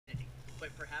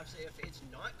perhaps if it's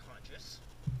not conscious,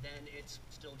 then it's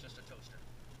still just a toaster.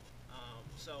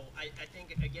 So I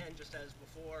think, again, just as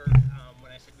before,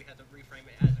 when I said we had to reframe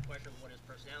it as a question of what is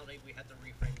personality, we have to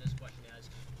reframe this question as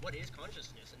what is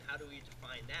consciousness and how do we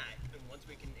define that? And once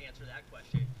we can answer that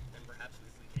question, then perhaps we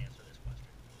can answer this question.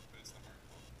 That's the hard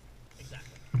part.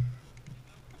 Exactly.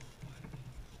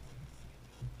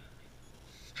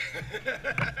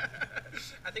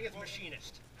 I think it's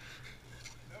machinist.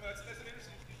 No, that's an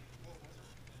interesting. Well,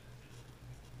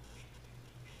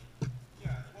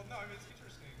 yeah. Well, no, I mean it's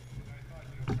interesting, and I thought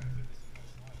trying to fit this in my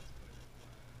slides, but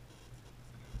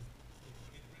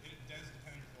it does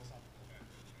depend on your philosophical bent.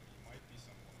 You might be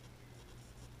someone who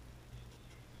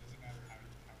it doesn't matter how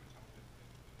intelligent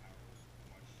and how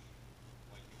much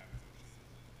like you have emotions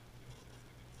and feelings and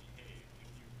everything behave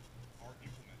if you are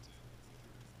implemented, if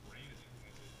your brain is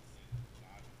implemented in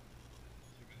not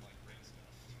human-like brain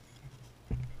stuff.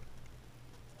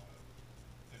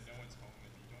 Then no one's home,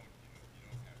 and you don't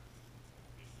have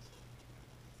patience like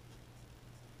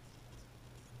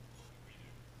we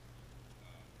do.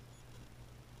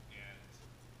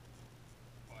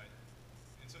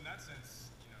 And so in that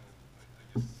sense, I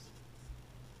guess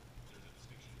there's a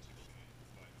distinction to be made.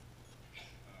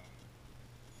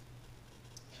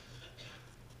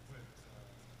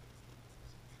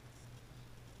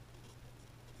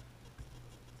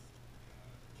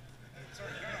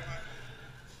 Sorry, no,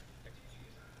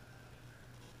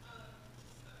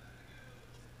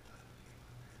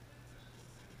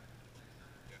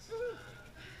 yes.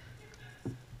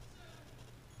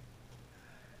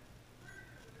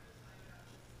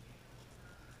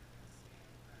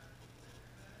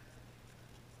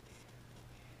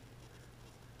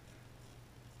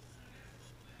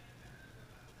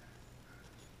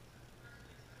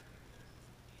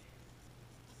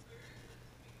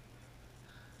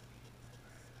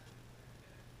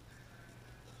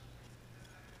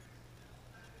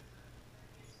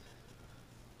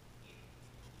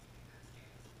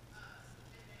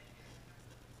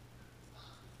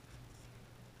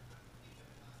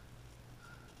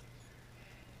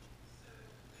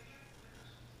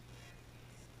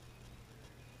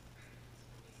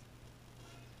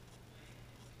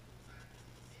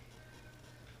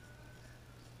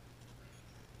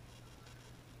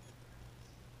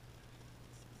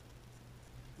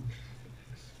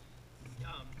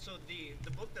 So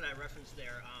the book that I referenced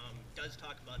there does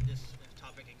talk about this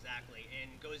topic exactly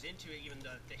and goes into even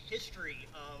the history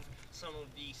of some of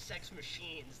the sex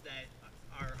machines that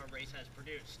our race has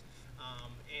produced.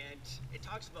 And it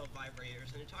talks about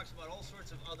vibrators, and it talks about all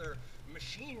sorts of other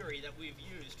machinery that we've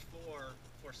used for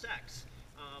sex.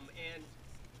 And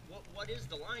what is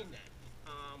the line then?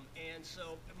 And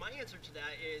so my answer to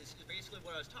that is basically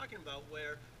what I was talking about,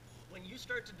 where when you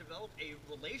start to develop a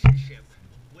relationship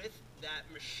with that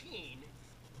machine,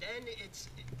 then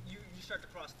you start to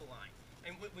cross the line.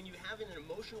 And when you have an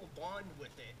emotional bond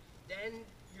with it, then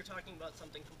you're talking about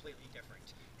something completely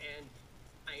different. And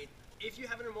if you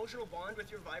have an emotional bond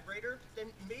with your vibrator, then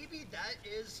maybe that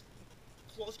is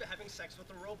close to having sex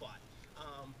with a robot.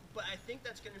 But I think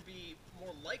that's going to be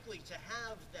more likely to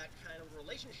have that kind of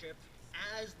relationship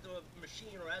as the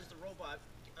machine or as the robot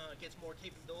gets more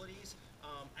capabilities.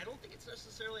 I don't think it's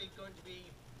necessarily going to be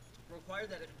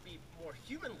required that it be more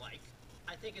human-like.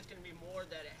 I think it's going to be more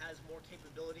that it has more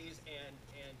capabilities and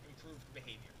improved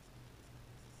behavior.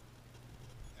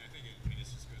 And I think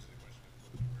this just goes to the question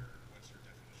of what's your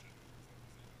definition of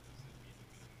does it meet the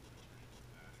minimum criteria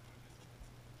for that?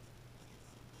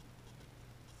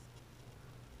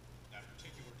 For that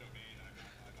particular domain, I'm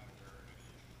not aware of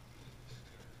any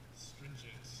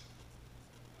stringent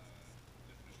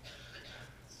definition of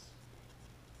requirements.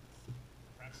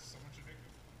 Perhaps someone should make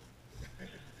them.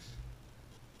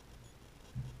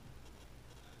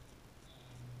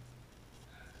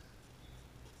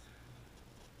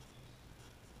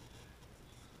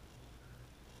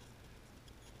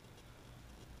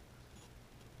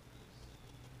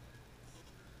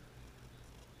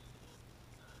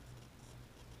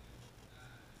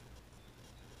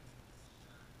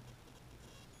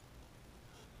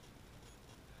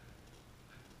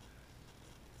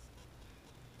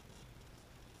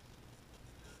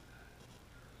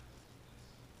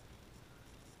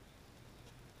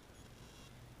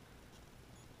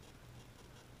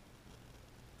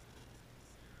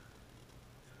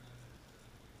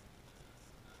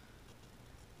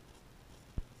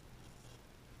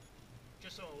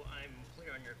 Just so I'm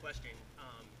clear on your question,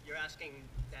 you're asking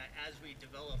that as we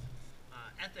develop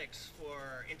ethics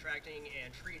for interacting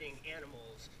and treating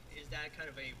animals, is that kind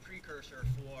of a precursor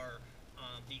for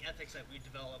the ethics that we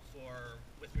develop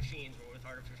with machines or with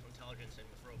artificial intelligence and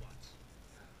with robots?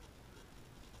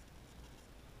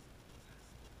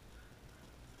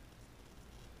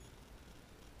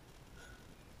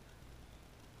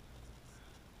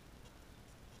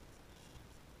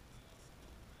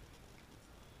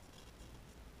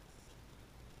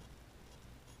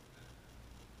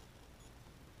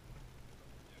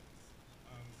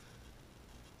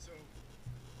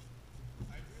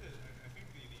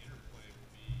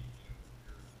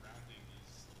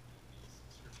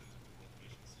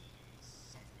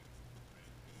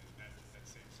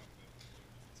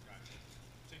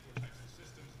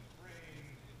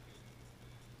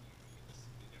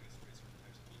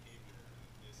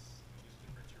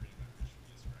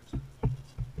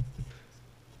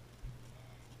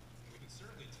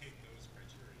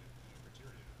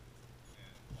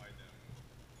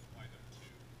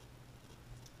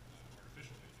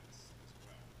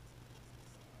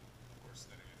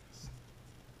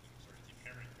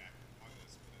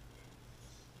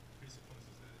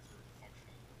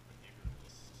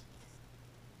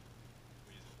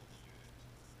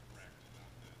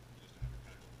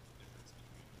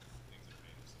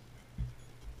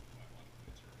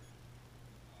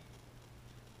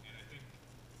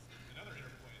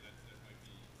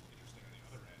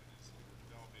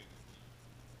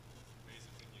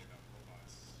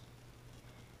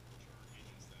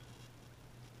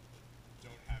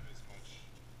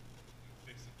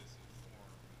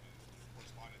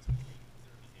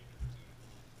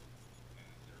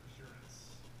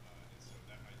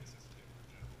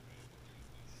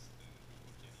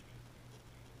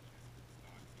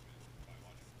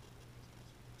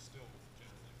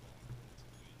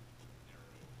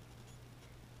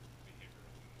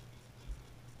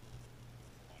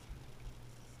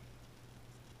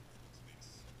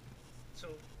 So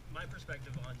my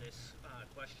perspective on this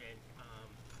question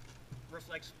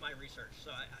reflects my research.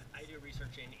 So I do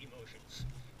research in emotions.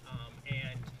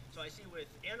 And so I see with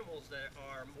animals that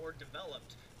are more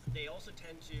developed, they also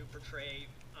tend to portray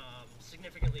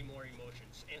significantly more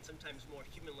emotions, and sometimes more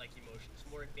human-like emotions,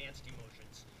 more advanced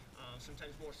emotions,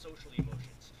 sometimes more social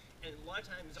emotions. And a lot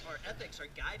of times our ethics are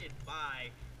guided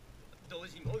by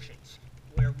those emotions,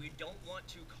 where we don't want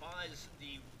to cause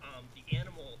the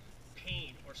animal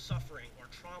pain or suffering or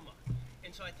trauma.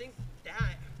 And so I think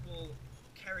that will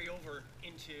carry over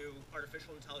into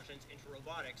artificial intelligence, into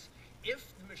robotics.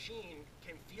 If the machine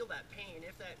can feel that pain,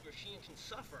 if that machine can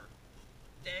suffer,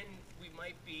 then we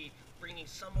might be bringing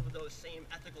some of those same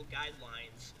ethical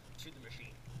guidelines to the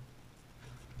machine.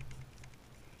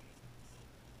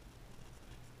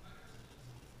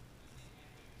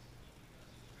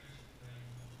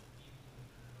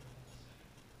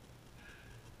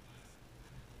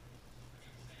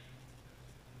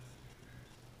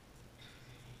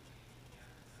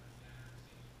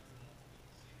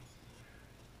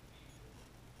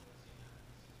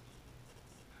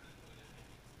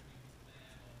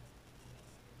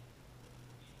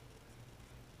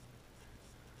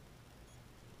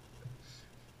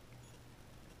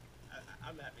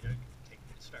 I'm happy to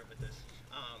start with this.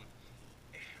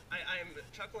 I'm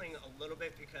chuckling a little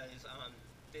bit because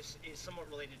this is somewhat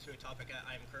related to a topic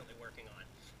I'm currently working on.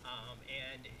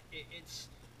 And it's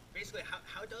basically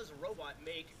how does a robot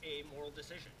make a moral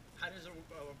decision? How does a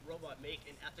robot make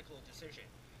an ethical decision?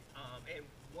 And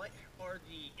what are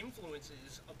the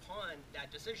influences upon that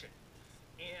decision?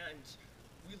 And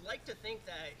we like to think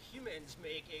that humans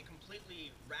make a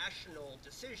completely rational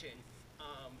decision,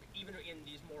 even in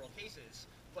these moral cases.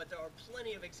 But there are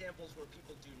plenty of examples where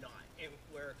people do not, and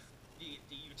where the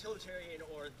utilitarian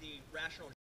or the rational